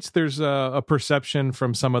States, there's a perception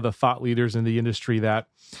from some of the thought leaders in the industry that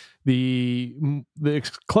the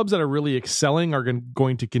clubs that are really excelling are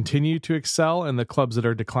going to continue to excel, and the clubs that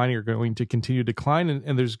are declining are going to continue to decline,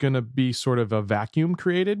 and there's going to be sort of a vacuum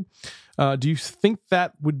created. Do you think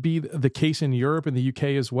that would be the case in Europe and the UK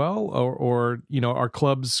as well, or are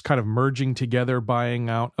clubs kind of merging together, buying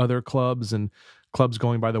out other clubs, and clubs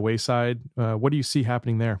going by the wayside? What do you see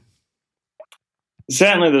happening there?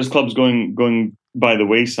 Certainly, there's clubs going by the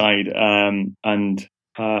wayside, and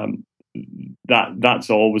that's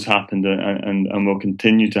always happened and will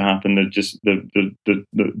continue to happen.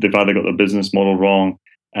 They've either got their business model wrong,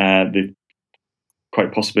 they've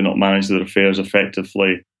quite possibly not managed their affairs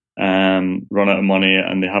effectively, run out of money,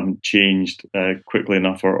 and they haven't changed quickly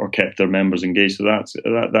enough or kept their members engaged. So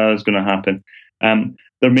that is going to happen.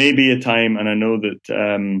 There may be a time, and I know that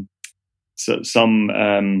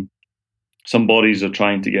some bodies are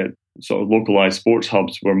trying to get sort of localized sports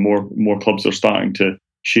hubs where more clubs are starting to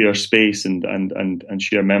share space and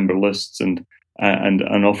share member lists and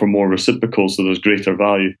offer more reciprocals, so there's greater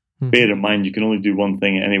value. bear in mind you can only do one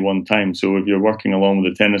thing at any one time. So if you're working along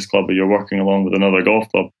with a tennis club or you're working along with another golf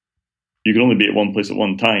club, you can only be at one place at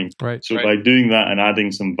one time. Right. So by doing that and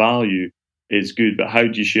adding some value is good, but how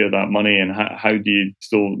do you share that money, and how do you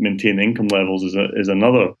still maintain income levels is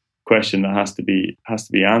another question that has to be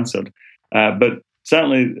answered. But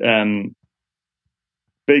certainly,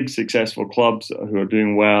 big successful clubs who are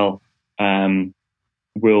doing well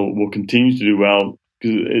will continue to do well,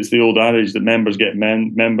 because it's the old adage that members get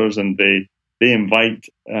members, and they invite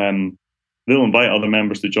they'll invite other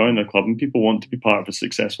members to join their club, and people want to be part of a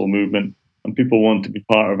successful movement, and people want to be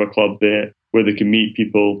part of a club there where they can meet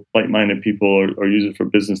people, like-minded people, or use it for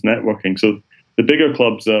business networking. So the bigger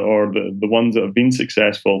clubs, or the ones that have been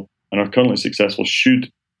successful and are currently successful,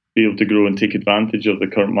 should be able to grow and take advantage of the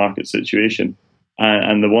current market situation.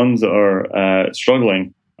 And the ones that are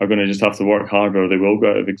struggling are going to just have to work harder, or they will go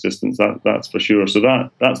out of existence. That's for sure. So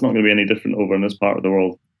that's not going to be any different over in this part of the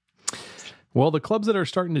world. Well, the clubs that are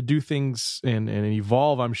starting to do things and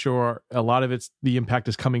evolve, I'm sure a lot of the impact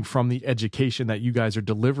is coming from the education that you guys are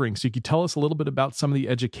delivering. So you could tell us a little bit about some of the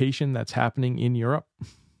education that's happening in Europe?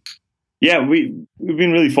 Yeah, we've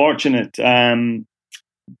been really fortunate that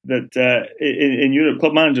in Europe,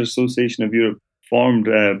 Club Managers Association of Europe formed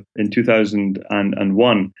in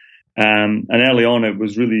 2001. And early on, it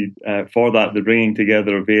was really for that, the bringing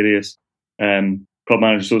together of various Club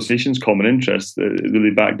Managers Associations, common interests,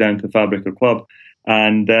 really back down to the fabric of club.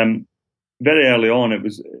 And very early on, it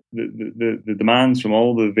was the demands from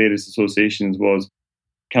all the various associations was,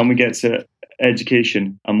 can we get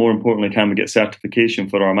education, and more importantly, can we get certification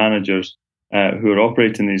for our managers who are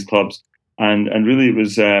operating these clubs? And really, it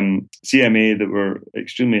was CMA that were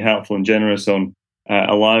extremely helpful and generous on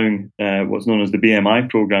allowing what's known as the BMI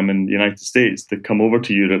program in the United States to come over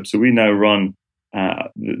to Europe. So we now run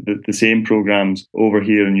the same programs over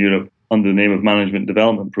here in Europe under the name of management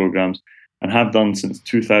development programs, and have done since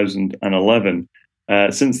 2011.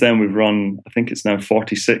 Since then, we've run, I think it's now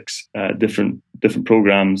 46 different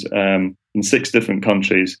programs in 6 different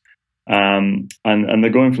countries, and they're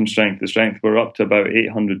going from strength to strength. We're up to about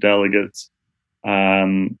 800 delegates,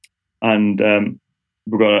 and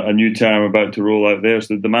we've got a new term about to roll out there.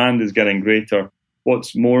 So the demand is getting greater.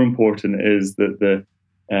 What's more important is that the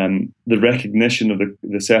recognition of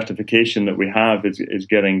the certification that we have is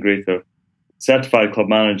getting greater. Certified club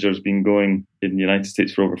managers have been going in the United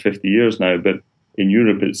States for over 50 years now, but in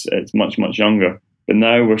Europe it's much, much younger. But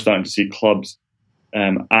now we're starting to see clubs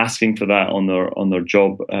asking for that on their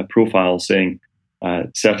job profile, saying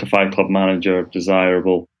certified club manager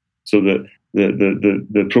desirable, so that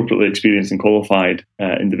the appropriately experienced and qualified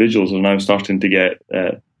individuals are now starting to get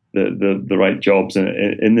the right jobs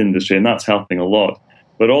in the industry, and that's helping a lot.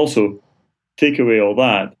 But also, take away all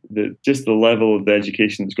that, just the level of the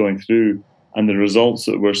education that's going through and the results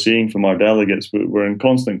that we're seeing from our delegates, we're in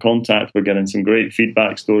constant contact. We're getting some great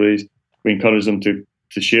feedback stories. We encourage them to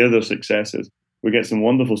share their successes. We get some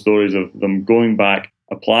wonderful stories of them going back,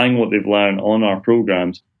 applying what they've learned on our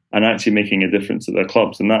programs, and actually making a difference at their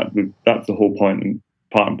clubs. And that's the whole point and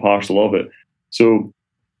part and parcel of it. So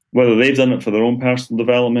whether they've done it for their own personal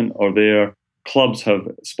development or their clubs have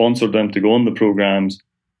sponsored them to go on the programs,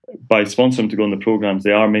 by sponsoring them to go on the programs,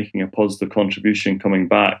 they are making a positive contribution coming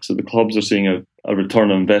back. So the clubs are seeing a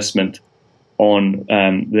return on investment on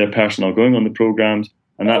their personnel going on the programs,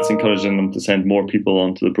 and that's encouraging them to send more people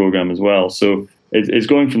onto the program as well. So it's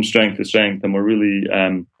going from strength to strength, and we're really,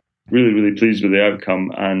 really pleased with the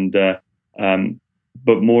outcome. And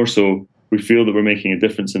but more so, we feel that we're making a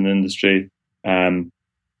difference in the industry.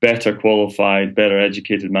 Better qualified, better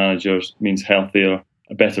educated managers means healthier,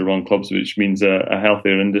 better run clubs, which means a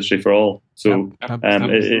healthier industry for all. So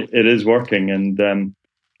it is working, and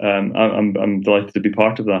I'm delighted to be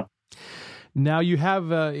part of that. Now you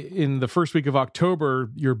have in the first week of October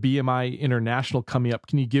your BMI International coming up.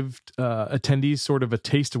 Can you give attendees sort of a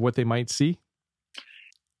taste of what they might see?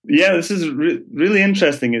 Yeah, this is really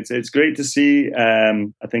interesting. It's great to see.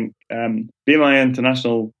 I think BMI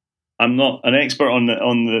International, I'm not an expert on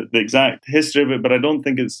the exact history of it, but I don't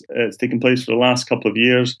think it's taken place for the last couple of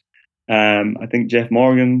years. I think Jeff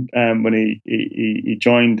Morgan, when he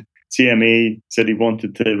joined CMA, said he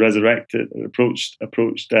wanted to resurrect it.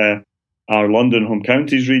 Approached our London Home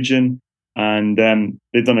Counties region, and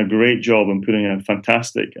they've done a great job in putting a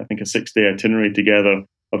fantastic, I think, a 6-day itinerary together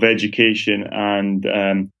of education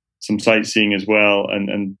and some sightseeing as well,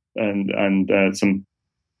 and some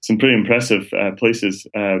pretty impressive places.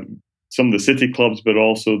 Some of the city clubs, but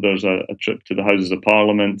also there's a trip to the Houses of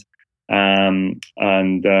Parliament. So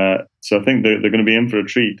I think they're going to be in for a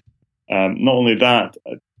treat. Not only that,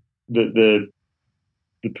 the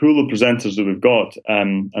pool of presenters that we've got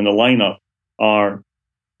and the lineup are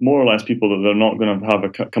more or less people that they're not going to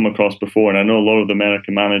have come across before. And I know a lot of the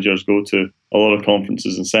American managers go to a lot of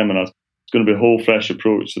conferences and seminars. It's going to be a whole fresh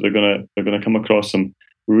approach. So they're going to come across some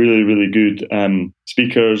really, really good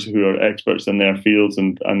speakers who are experts in their fields,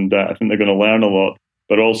 and I think they're going to learn a lot,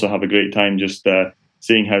 but also have a great time just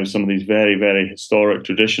seeing how some of these very, very historic,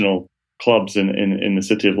 traditional clubs in the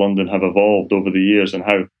City of London have evolved over the years, and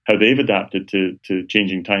how they've adapted to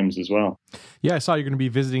changing times as well. Yeah, I saw you're going to be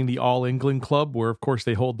visiting the All England Club, where, of course,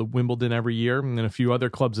 they hold the Wimbledon every year, and then a few other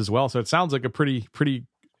clubs as well. So it sounds like a pretty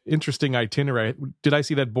interesting itinerary. Did I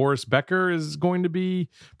see that Boris Becker is going to be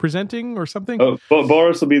presenting or something? Oh,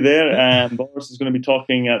 Boris will be there, and Boris is going to be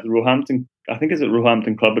talking at the Roehampton, I think it's at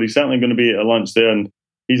Roehampton Club, but he's certainly going to be at lunch there, and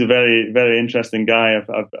he's a very, very interesting guy.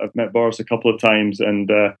 I've met Boris a couple of times, and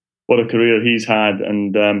what a career he's had,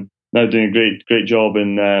 and now doing a great job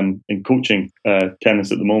in coaching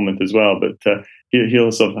tennis at the moment as well. But he'll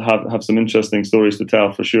also have some interesting stories to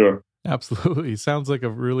tell for sure. Absolutely. Sounds like a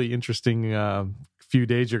really interesting few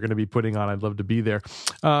days you're going to be putting on. I'd love to be there.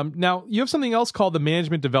 Now, you have something else called the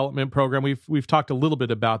Management Development Program. We've talked a little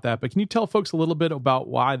bit about that, but can you tell folks a little bit about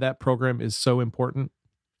why that program is so important?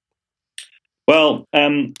 Well,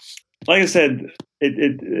 like I said,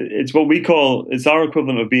 it's what we call, it's our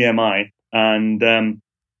equivalent of BMI, and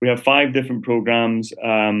we have 5 different programs.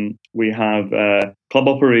 We have club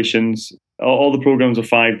operations. All the programs are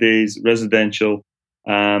 5 days, residential.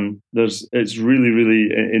 It's really, really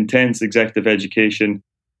intense executive education.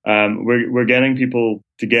 We're getting people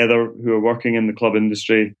together who are working in the club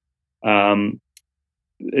industry.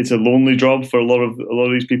 It's a lonely job for a lot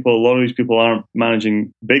of these people. A lot of these people aren't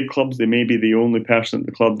managing big clubs. They may be the only person at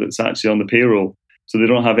the club that's actually on the payroll, so they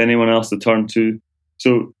don't have anyone else to turn to.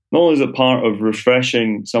 So not only is it part of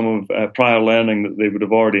refreshing some of prior learning that they would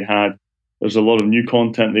have already had, there's a lot of new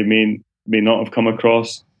content they may not have come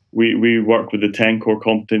across. We work with the 10 core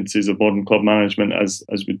competencies of modern club management as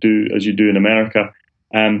you do in America.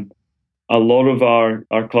 A lot of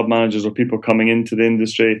our club managers or people coming into the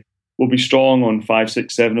industry will be strong on 5,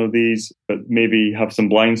 6, 7 of these, but maybe have some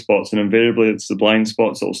blind spots, and invariably it's the blind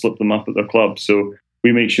spots that will slip them up at their club. So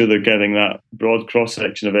we make sure they're getting that broad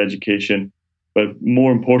cross-section of education, but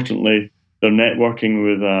more importantly, they're networking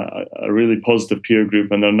with a really positive peer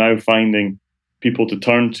group, and they're now finding people to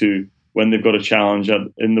turn to when they've got a challenge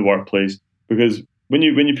in the workplace. Because when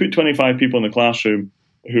you put 25 people in the classroom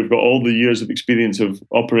who've got all the years of experience of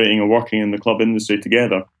operating or working in the club industry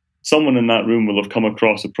together, someone in that room will have come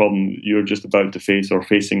across a problem that you're just about to face or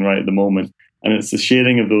facing right at the moment. And it's the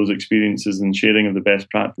sharing of those experiences and sharing of the best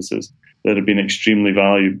practices that have been extremely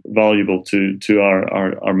valuable to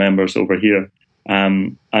our members over here.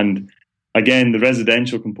 And again, the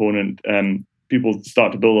residential component, people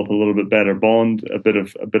start to build up a little bit better bond, a bit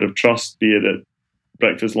of trust, be it at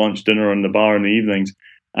breakfast, lunch, dinner, or in the bar in the evenings.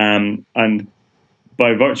 And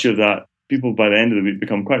by virtue of that, people by the end of the week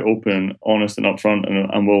become quite open and honest and upfront,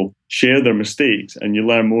 and will share their mistakes, and you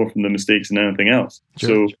learn more from the mistakes than anything else.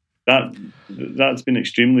 Sure. So that's been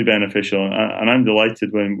extremely beneficial, and I'm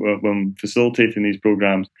delighted when facilitating these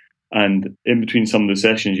programs, and in between some of the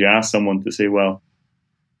sessions, you ask someone to say, well,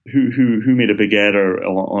 who made a big error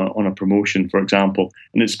on a promotion, for example.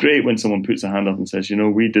 And it's great when someone puts a hand up and says,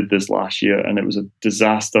 we did this last year and it was a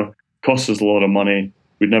disaster, cost us a lot of money,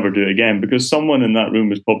 we'd never do it again, because someone in that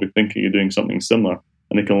room is probably thinking of doing something similar,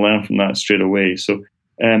 and they can learn from that straight away. So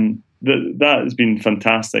that has been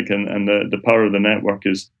fantastic, and the power of the network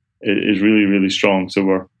is really, really strong.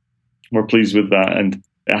 So we're pleased with that, and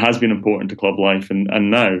it has been important to club life, and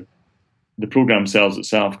now the program sells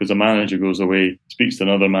itself, because a manager goes away, speaks to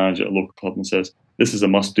another manager at a local club and says, this is a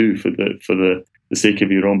must-do for the sake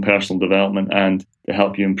of your own personal development and to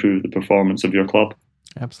help you improve the performance of your club.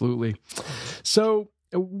 Absolutely. So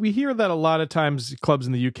we hear that a lot of times clubs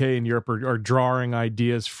in the UK and Europe are drawing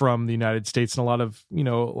ideas from the United States, and a lot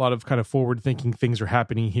of kind of forward-thinking things are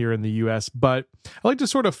happening here in the US. But I'd like to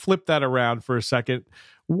sort of flip that around for a second.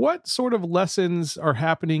 What sort of lessons are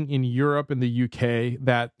happening in Europe and the UK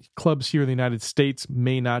that clubs here in the United States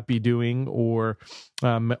may not be doing, or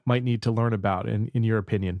might need to learn about, in your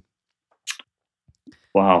opinion?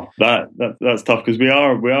 Wow, that's tough, because we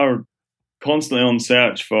are constantly on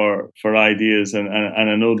search for ideas, and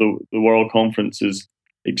I know the World Conference is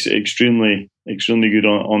extremely good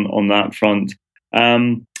on that front.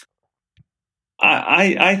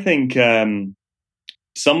 I think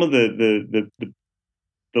some of the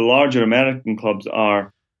larger American clubs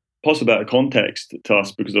are possibly out of context to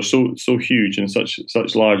us, because they're so huge and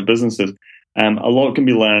such large businesses. A lot can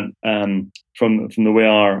be learned from the way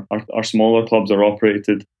our smaller clubs are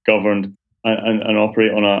operated, governed, and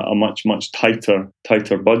operate on a much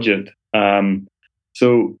tighter budget.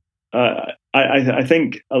 So I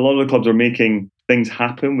think a lot of the clubs are making things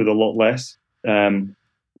happen with a lot less.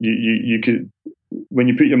 You could, when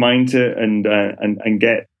you put your mind to it and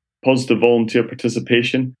get positive volunteer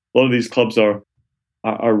participation. A lot of these clubs are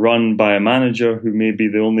run by a manager who may be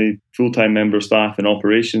the only full-time member of staff in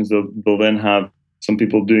operations. They'll then have some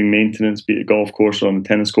people doing maintenance, be it a golf course or on the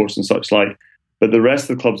tennis course and such like. But the rest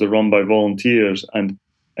of the clubs are run by volunteers, and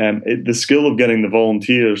the skill of getting the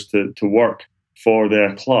volunteers to work for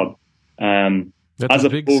their club.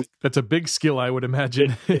 That's a big skill, I would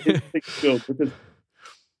imagine. It's a big skill because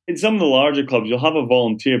in some of the larger clubs, you'll have a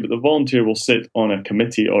volunteer, but the volunteer will sit on a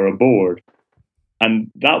committee or a board,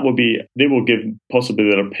 and they will give possibly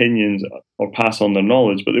their opinions or pass on their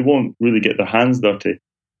knowledge, but they won't really get their hands dirty.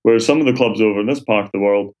 Whereas some of the clubs over in this part of the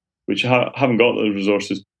world, which haven't got the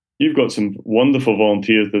resources, you've got some wonderful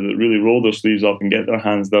volunteers that really roll their sleeves up and get their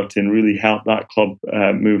hands dirty and really help that club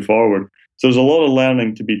move forward. So there's a lot of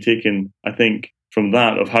learning to be taken, I think, from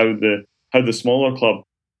that, of how the smaller club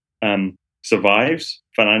survives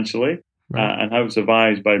financially, right, and how it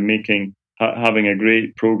survives by having a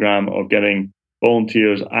great program of getting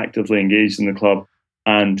volunteers actively engaged in the club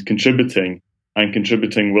and contributing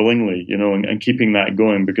willingly, and keeping that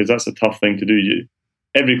going, because that's a tough thing to do.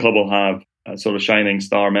 Every club will have a sort of shining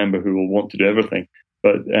star member who will want to do everything,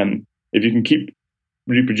 but if you can keep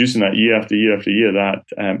reproducing that year after year after year, that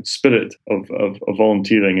spirit of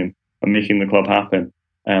volunteering and making the club happen,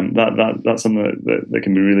 that's something that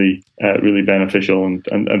can be really really beneficial.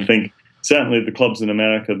 And I think certainly the clubs in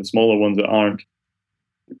America, the smaller ones that aren't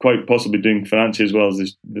quite possibly doing financially as well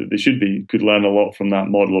as they should be, could learn a lot from that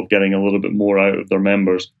model of getting a little bit more out of their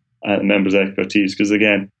members' expertise. Because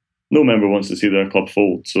again, no member wants to see their club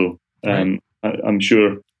fold. So right. I'm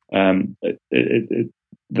sure that's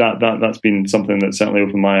been something that certainly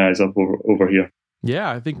opened my eyes up over here.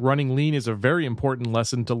 Yeah, I think running lean is a very important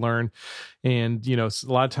lesson to learn. And, a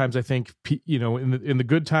lot of times I think, in the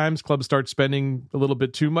good times, clubs start spending a little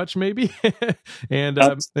bit too much, maybe. And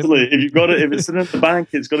absolutely. If it's in the bank,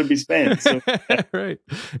 it's got to be spent. So. Right.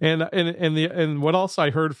 And what else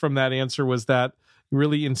I heard from that answer was that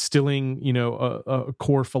really instilling, a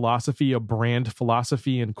core philosophy, a brand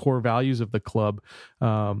philosophy, and core values of the club.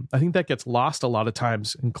 I think that gets lost a lot of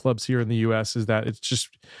times in clubs here in the U.S. is that it's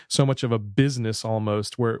just so much of a business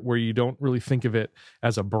almost, where you don't really think of it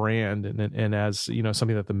as a brand and as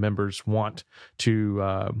something that the members want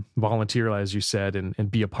to volunteer, as you said, and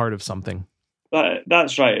be a part of something.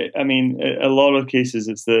 That's right. I mean, a lot of cases,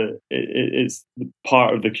 it's the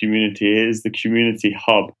part of the community. It is the community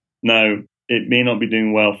hub. Now, it may not be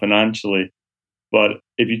doing well financially, but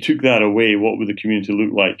if you took that away, what would the community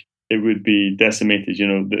look like? It would be decimated,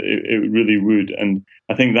 it really would. And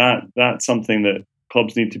I think that's something that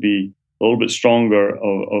clubs need to be a little bit stronger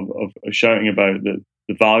of shouting about, the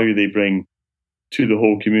value they bring to the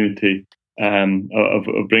whole community,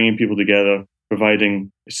 of bringing people together,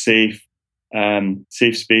 providing safe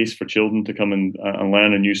space for children to come and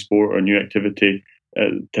learn a new sport or a new activity,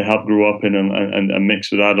 to help grow up in and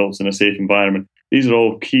mix with adults in a safe environment. These are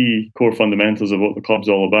all key core fundamentals of what the club's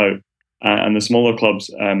all about. And the smaller clubs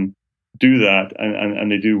do that, and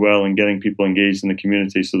they do well in getting people engaged in the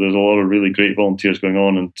community. So there's a lot of really great volunteers going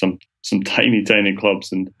on in some tiny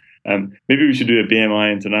clubs. And maybe we should do a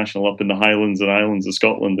BMI International up in the Highlands and Islands of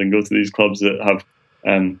Scotland and go to these clubs that have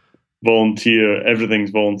volunteer,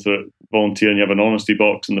 everything's volunteer, and you have an honesty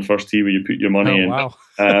box in the first tee where you put your money in. Wow.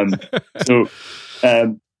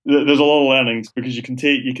 There's a lot of learnings, because you can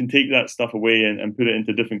take that stuff away and put it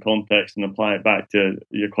into different contexts and apply it back to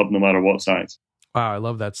your club, no matter what size. Wow, I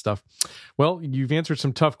love that stuff. Well, you've answered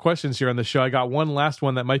some tough questions here on the show. I got one last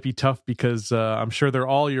one that might be tough because I'm sure they're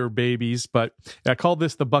all your babies, but I call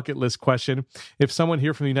this the bucket list question. If someone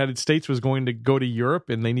here from the United States was going to go to Europe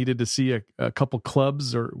and they needed to see a couple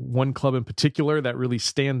clubs, or one club in particular that really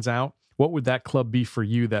stands out, what would that club be for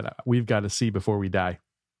you that we've got to see before we die?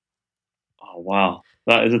 Oh, wow.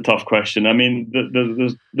 That is a tough question. I mean,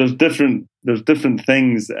 there's different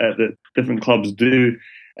things that different clubs do.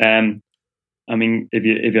 I mean, if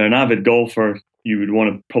you're an avid golfer, you would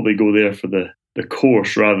want to probably go there for the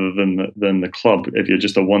course rather than the club if you're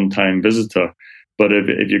just a one-time visitor. But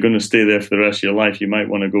if you're going to stay there for the rest of your life, you might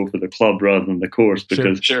want to go for the club rather than the course,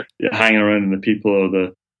 because sure. You're hanging around in the people, or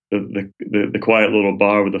the quiet little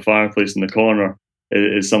bar with the fireplace in the corner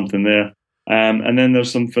is something there. And then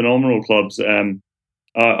there's some phenomenal clubs.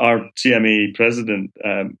 Our CMA president,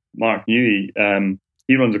 Mark Newey,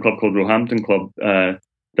 he runs a club called Roehampton Club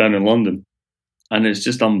down in London. And it's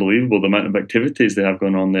just unbelievable the amount of activities they have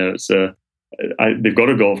going on there. It's they've got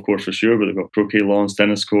a golf course for sure, but they've got croquet lawns,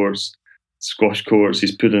 tennis courts, squash courts.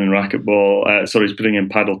 He's putting in racquetball. He's putting in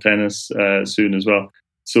paddle tennis soon as well.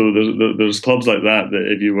 So there's clubs like that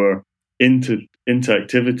if you were into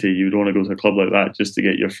activity, you would want to go to a club like that just to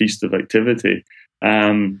get your feast of activity.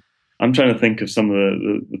 I'm trying to think of some of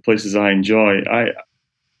the places I enjoy.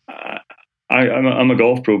 I'm a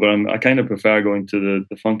golf pro, but I kind of prefer going to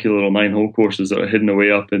the funky little 9-hole courses that are hidden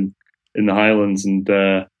away up in the Highlands, and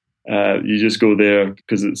you just go there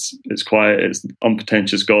because it's quiet, it's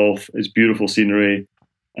unpretentious golf, it's beautiful scenery.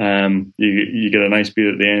 You get a nice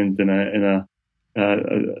beer at the end in a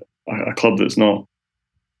club that's not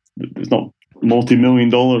multi-million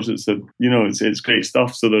dollars. It's great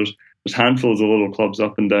stuff. So there's handfuls of little clubs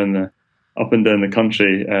up and down the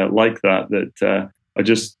country like that are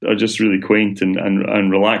just really quaint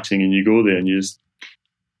and relaxing, and you go there and you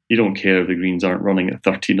don't care if the greens aren't running at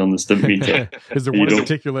 13 on the stimp meter. Is there one in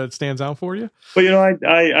particular that stands out for you? But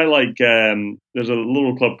I like there's a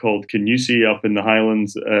little club called Canusi up in the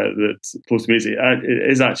Highlands that's close to me.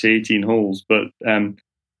 It is actually 18 holes, but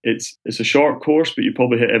it's a short course, but you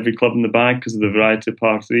probably hit every club in the bag because of the variety of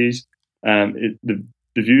par threes. The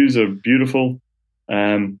views are beautiful,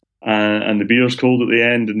 and the beer's cold at the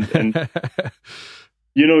end, and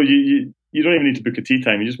you don't even need to book a tee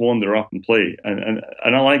time. You just wander up and play, and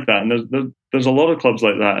I like that. And there's a lot of clubs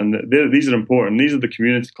like that, and these are important. These are the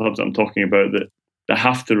community clubs I'm talking about that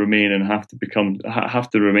have to remain and have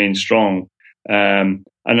to remain strong. And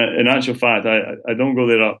in actual fact, I don't go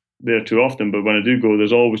there too often, but when I do go,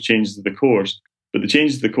 there's always changes to the course. But the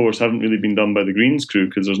changes to the course haven't really been done by the greens crew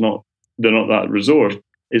because they're not that resource.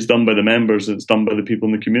 It's done by the members. It's done by the people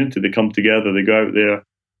in the community. They come together. They go out there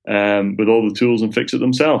with all the tools and fix it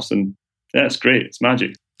themselves. And yeah, it's great. It's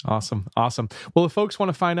magic. Awesome. Well, if folks want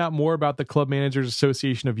to find out more about the Club Managers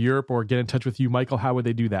Association of Europe or get in touch with you, Michael, how would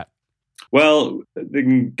they do that? Well, they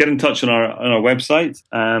can get in touch on our website,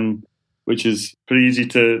 which is pretty easy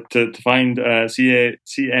to find,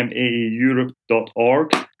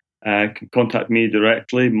 cmaeurope.org. Can contact me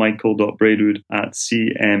directly,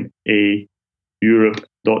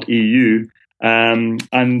 michael.braidwood@cmaeurope.eu.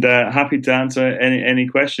 And happy to answer any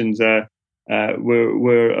questions.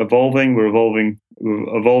 We're evolving. We're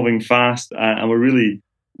evolving fast, and we're really,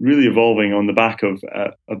 really evolving on the back of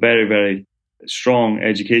a very, very strong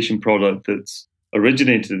education product that's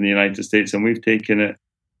originated in the United States, and we've taken it,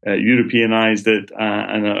 Europeanized it,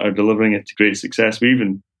 and are delivering it to great success. We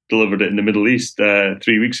even delivered it in the Middle East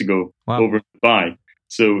 3 weeks ago. Wow. Over in Dubai.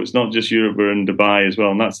 So it's not just Europe; we're in Dubai as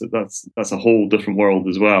well, and that's a whole different world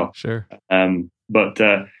as well. Sure. But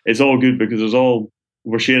it's all good because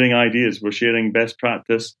we're sharing ideas, we're sharing best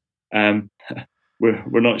practice. We're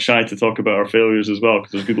not shy to talk about our failures as well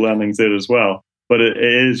because there's good learnings there as well. But it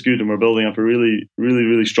is good, and we're building up a really, really,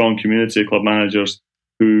 really strong community of club managers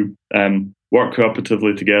who work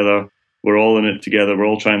cooperatively together. We're all in it together. We're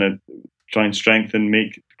all trying and strengthen,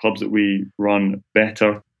 make the clubs that we run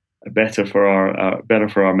better for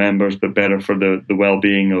our members, but better for the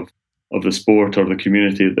well-being of the sport or the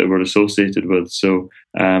community that we're associated with. So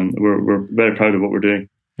we're very proud of what we're doing.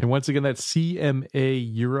 And once again, that's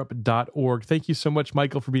cmaeurope.org. Thank you so much,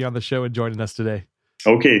 Michael, for being on the show and joining us today.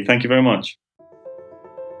 Okay, thank you very much.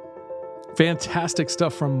 Fantastic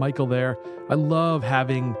stuff from Michael there. I love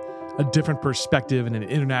having a different perspective and an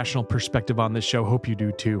international perspective on this show. Hope you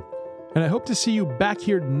do too. And I hope to see you back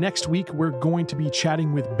here next week. We're going to be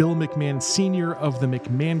chatting with Bill McMahon, Sr. of the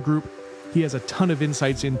McMahon Group. He has a ton of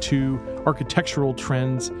insights into architectural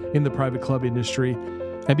trends in the private club industry.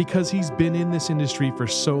 And because he's been in this industry for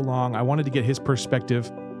so long, I wanted to get his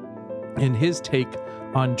perspective and his take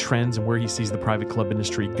on trends and where he sees the private club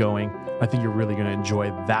industry going. I think you're really going to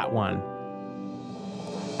enjoy that one.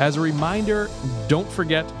 As a reminder, don't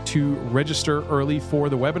forget to register early for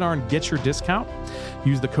the webinar and get your discount.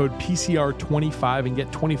 Use the code PCR25 and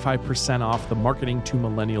get 25% off the Marketing to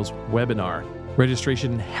Millennials webinar.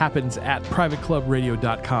 Registration happens at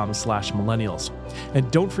privateclubradio.com/millennials. And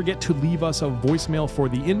don't forget to leave us a voicemail for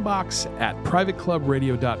the inbox at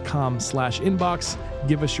privateclubradio.com/inbox.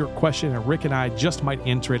 Give us your question, and Rick and I just might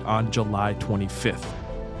answer it on July 25th.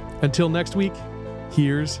 Until next week,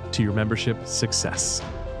 here's to your membership success.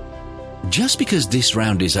 Just because this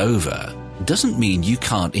round is over doesn't mean you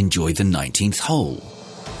can't enjoy the 19th hole.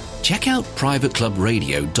 Check out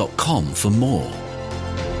privateclubradio.com for more.